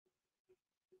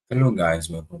Hello guys,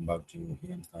 welcome back to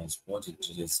Ian Sport. In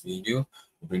today's video,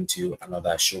 we bring to you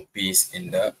another showpiece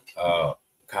in the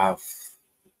CAF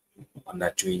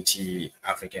Under-20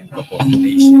 African Cup of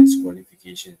Nations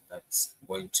qualification that's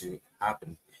going to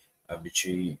happen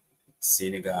between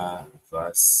Senegal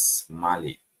versus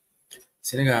Mali.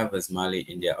 Senegal versus Mali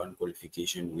in their own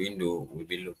qualification window will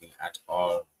be looking at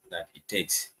all that it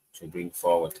takes to bring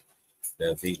forward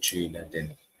the victory that they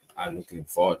are looking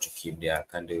forward to keep their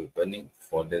candle burning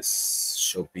for this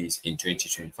showpiece in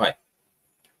 2025.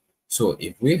 So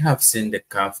if we have seen the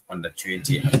CAF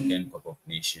Under-20 African Cup of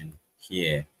Nations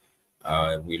here,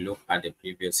 we look at the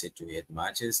previous head-to-head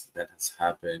matches that has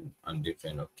happened on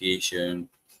different occasions.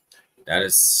 That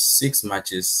is 6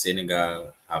 matches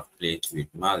Senegal have played with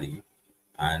Mali,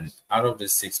 and out of the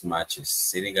 6 matches,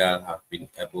 Senegal have been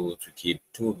able to keep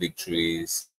 2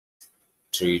 victories,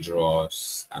 3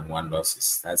 draws, and 1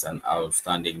 losses. That's an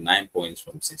outstanding 9 points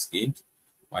from 6 games,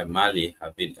 while Mali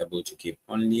have been able to keep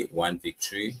only 1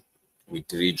 victory with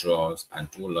 3 draws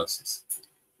and 2 losses.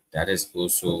 That is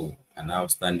also an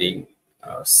outstanding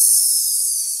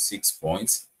 6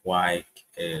 points, while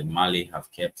Mali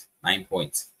have kept 9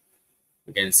 points.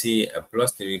 We can see a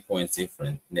plus 3 points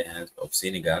difference in the hands of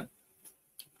Senegal,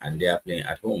 and they are playing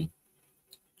at home.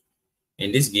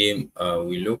 In this game,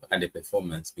 we look at the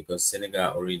performance because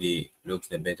Senegal already looks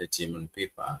the better team on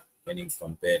paper when you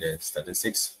compare the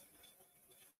statistics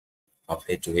of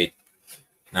head-to-head.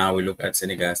 Now we look at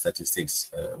Senegal statistics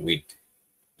with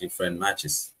different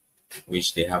matches,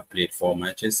 which they have played 4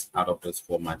 matches. Out of those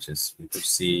 4 matches, we could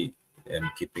see them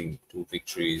keeping 2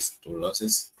 victories, 2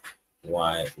 losses,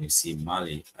 while we see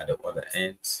Mali at the other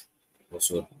end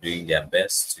also doing their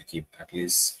best to keep at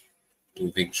least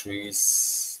 2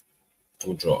 victories,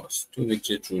 2 draws. 2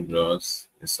 victories, 2 draws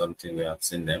is something we have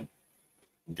seen them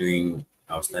doing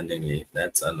outstandingly.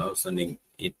 That's an outstanding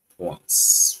 8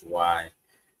 points, while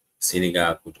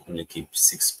Senegal could only keep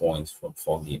 6 points from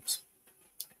 4 games.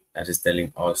 That is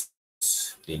telling us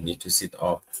they need to sit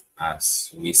up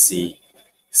as we see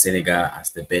Senegal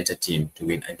as the better team to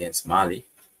win against Mali.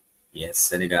 Yes,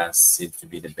 Senegal seems to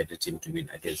be the better team to win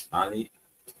against Mali,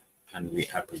 and we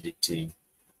are predicting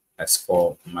a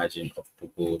score margin of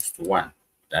 2 goals to 1.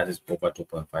 That is over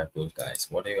 2.5 goals, guys.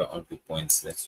 What are your own 2 points? Let's